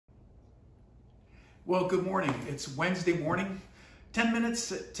Well, good morning. It's Wednesday morning, 10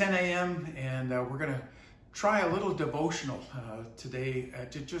 minutes at 10 a.m., and we're going to try a little devotional today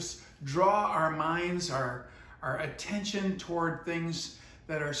to just draw our minds, our attention toward things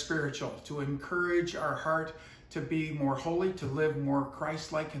that are spiritual, to encourage our heart to be more holy, to live more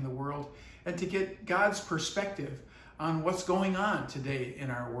Christ-like in the world, and to get God's perspective on what's going on today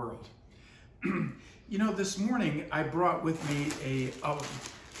in our world. You know, this morning I brought with me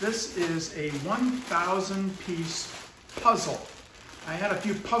this is a 1,000-piece puzzle. I had a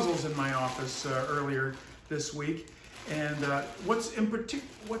few puzzles in my office earlier this week, and what's important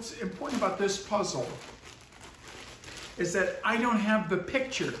about this puzzle is that I don't have the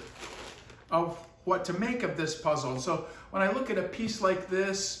picture of what to make of this puzzle. So when I look at a piece like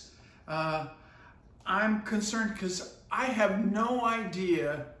this, I'm concerned because I have no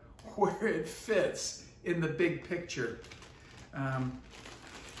idea where it fits in the big picture.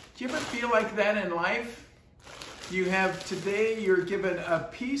 Do you ever feel like that in life? You're given a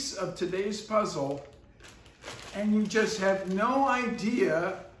piece of today's puzzle and you just have no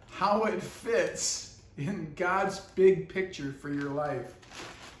idea how it fits in God's big picture for your life.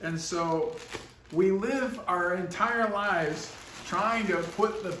 And so we live our entire lives trying to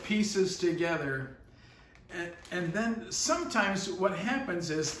put the pieces together. And then sometimes what happens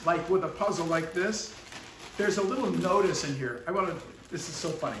is, like with a puzzle like this, there's a little notice in here. This is so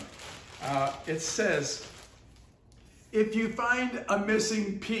funny. It says, if you find a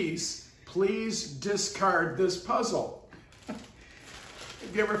missing piece, please discard this puzzle. Have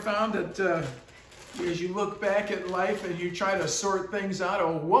you ever found that as you look back at life and you try to sort things out,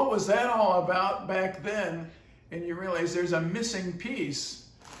 oh, what was that all about back then? And you realize there's a missing piece.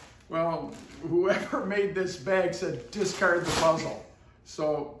 Well, whoever made this bag said discard the puzzle.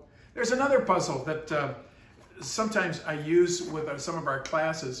 So there's another puzzle that sometimes I use with some of our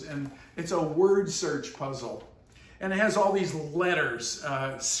classes, and it's a word search puzzle. And it has all these letters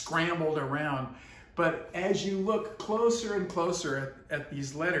scrambled around. But as you look closer and closer at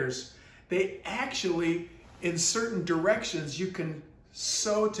these letters, they actually, in certain directions, you can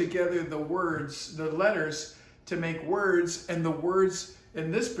sew together the letters to make words, and the words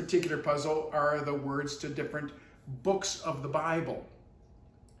in this particular puzzle are the words to different books of the Bible.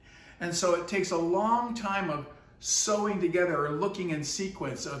 And so it takes a long time of sewing together or looking in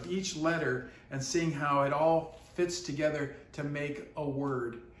sequence of each letter and seeing how it all fits together to make a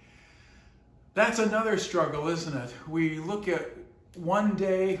word. That's another struggle, isn't it? We look at one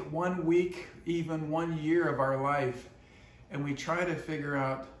day, 1 week, even 1 year of our life, and we try to figure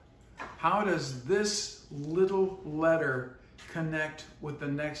out, how does this little letter connect with the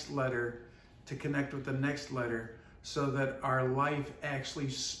next letter to connect with the next letter so that our life actually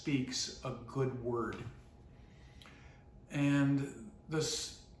speaks a good word? And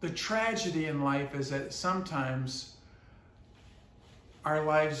the tragedy in life is that sometimes our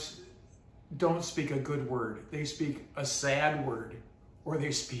lives don't speak a good word. They speak a sad word, or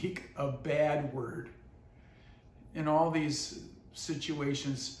they speak a bad word. In all these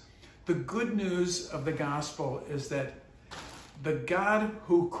situations, the good news of the gospel is that the God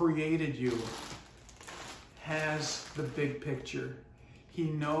who created you has the big picture. He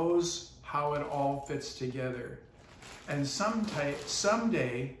knows how it all fits together. And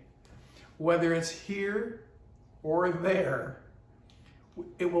someday, whether it's here or there,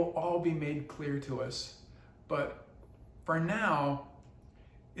 it will all be made clear to us. But for now,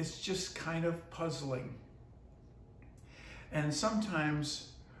 it's just kind of puzzling. And sometimes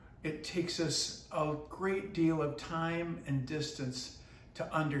it takes us a great deal of time and distance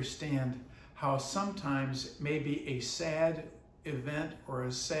to understand how sometimes maybe a sad event or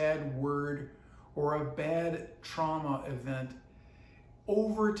a sad word or a bad trauma event,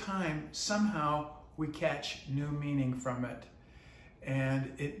 over time, somehow we catch new meaning from it.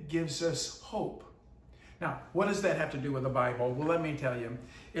 And it gives us hope. Now, what does that have to do with the Bible? Well, let me tell you.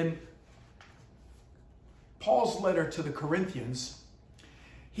 In Paul's letter to the Corinthians,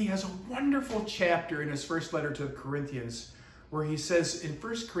 he has a wonderful chapter in his first letter to the Corinthians where he says in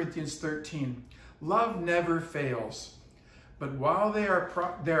 1 Corinthians 13, love never fails, but while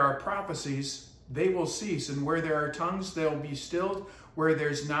there are prophecies, they will cease, and where there are tongues, they'll be stilled. Where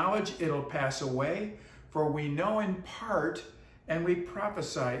there's knowledge, it'll pass away. For we know in part, and we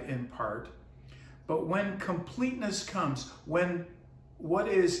prophesy in part. But when completeness comes, when what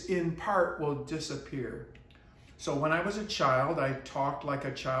is in part will disappear. So when I was a child, I talked like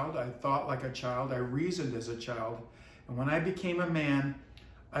a child, I thought like a child, I reasoned as a child. And when I became a man,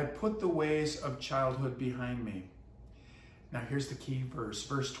 I put the ways of childhood behind me. Now here's the key verse,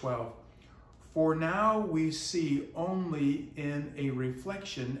 verse 12. For now we see only in a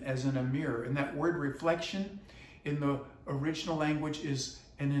reflection as in a mirror. And that word reflection in the original language is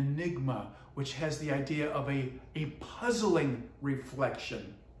an enigma, which has the idea of a puzzling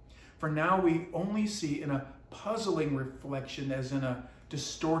reflection. For now we only see in a puzzling reflection as in a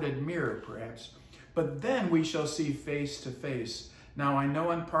distorted mirror, perhaps. But then we shall see face to face. Now I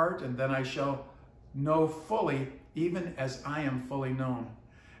know in part, and then I shall know fully, even as I am fully known.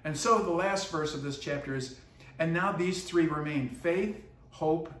 And so the last verse of this chapter is, and now these three remain, faith,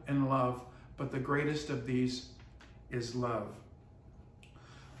 hope, and love. But the greatest of these is love.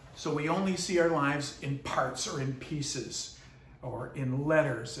 So we only see our lives in parts or in pieces or in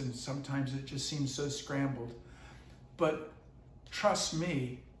letters, and sometimes it just seems so scrambled. But trust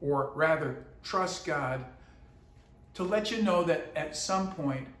me, or rather trust God, to let you know that at some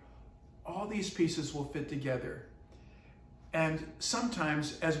point, all these pieces will fit together. And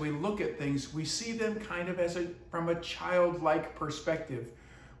sometimes as we look at things, we see them kind of from a childlike perspective.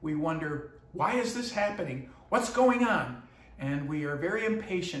 We wonder, why is this happening? What's going on? And we are very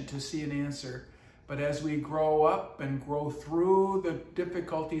impatient to see an answer. But as we grow up and grow through the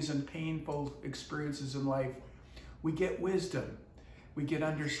difficulties and painful experiences in life, we get wisdom, we get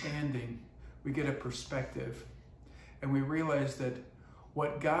understanding, we get a perspective. And we realize that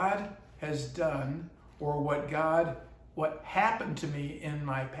what God has done, or what happened to me in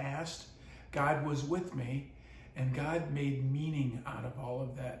my past, God was with me, and God made meaning out of all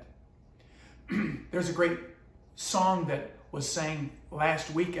of that. There's a great song that was sang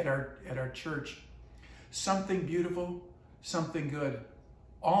last week at our church. Something beautiful, something good.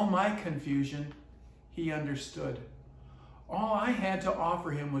 All my confusion, he understood. All I had to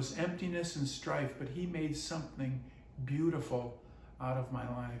offer him was emptiness and strife, but he made something beautiful out of my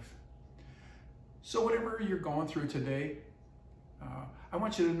life. So whatever you're going through today, I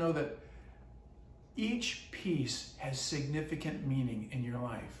want you to know that each piece has significant meaning in your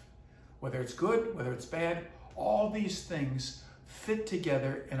life. Whether it's good, whether it's bad, all these things fit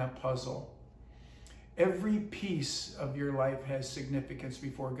together in a puzzle. Every piece of your life has significance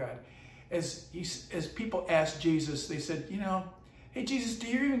before God. As people asked Jesus, they said, hey Jesus, do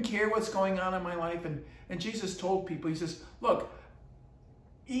you even care what's going on in my life? And Jesus told people, he says, look,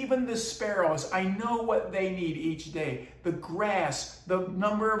 even the sparrows, I know what they need each day. The grass, the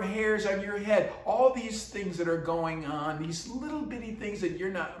number of hairs on your head, all these things that are going on, these little bitty things that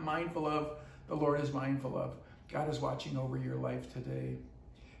you're not mindful of, the Lord is mindful of. God is watching over your life today.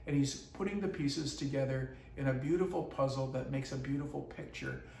 And he's putting the pieces together in a beautiful puzzle that makes a beautiful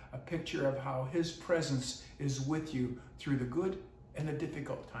picture, a picture of how his presence is with you through the good and the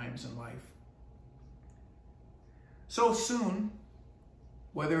difficult times in life. So soon,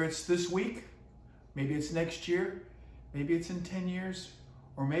 whether it's this week, maybe it's next year, maybe it's in 10 years,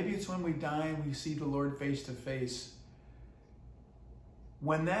 or maybe it's when we die and we see the Lord face to face.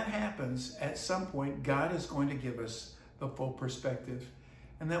 When that happens, at some point, God is going to give us the full perspective.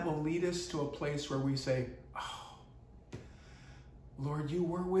 And that will lead us to a place where we say, oh, Lord, you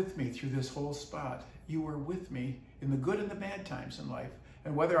were with me through this whole spot. You were with me in the good and the bad times in life.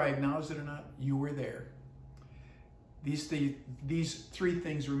 And whether I acknowledged it or not, you were there. These three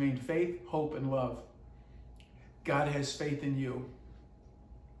things remain: faith, hope, and love. God has faith in you.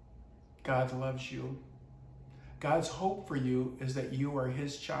 God loves you. God's hope for you is that you are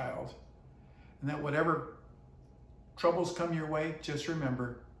his child. And that whatever troubles come your way, just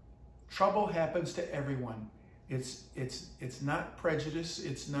remember, trouble happens to everyone. It's not prejudice.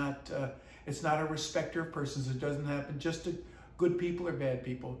 It's not a respecter of persons. It doesn't happen just to good people or bad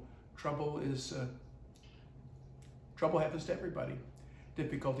people. Trouble happens to everybody.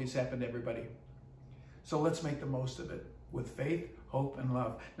 Difficulties happen to everybody. So let's make the most of it with faith, hope, and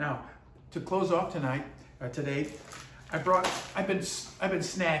love. Now, to close off today, I've been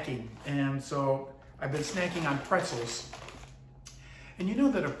snacking, and so I've been snacking on pretzels. And you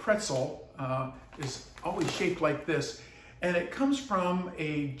know that a pretzel is always shaped like this, and it comes from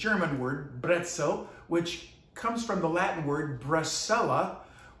a German word, pretzel, which comes from the Latin word bracella,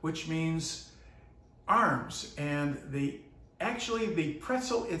 which means arms. And actually the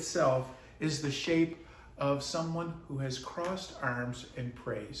pretzel itself is the shape of someone who has crossed arms in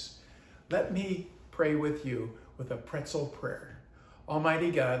praise. Let me pray with you with a pretzel prayer.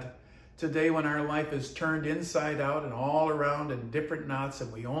 Almighty God, today when our life is turned inside out and all around in different knots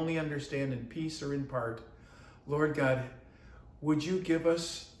and we only understand in piece or in part, Lord God, would you give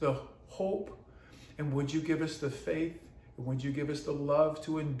us the hope, and would you give us the faith, and would you give us the love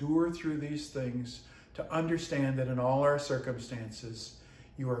to endure through these things, to understand that in all our circumstances,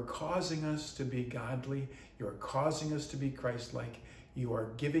 you are causing us to be godly, you are causing us to be Christ-like, You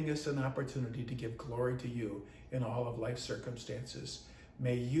are giving us an opportunity to give glory to you in all of life's circumstances.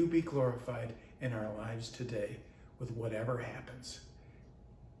 May you be glorified in our lives today with whatever happens.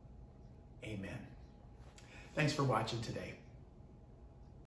 Amen. Thanks for watching today.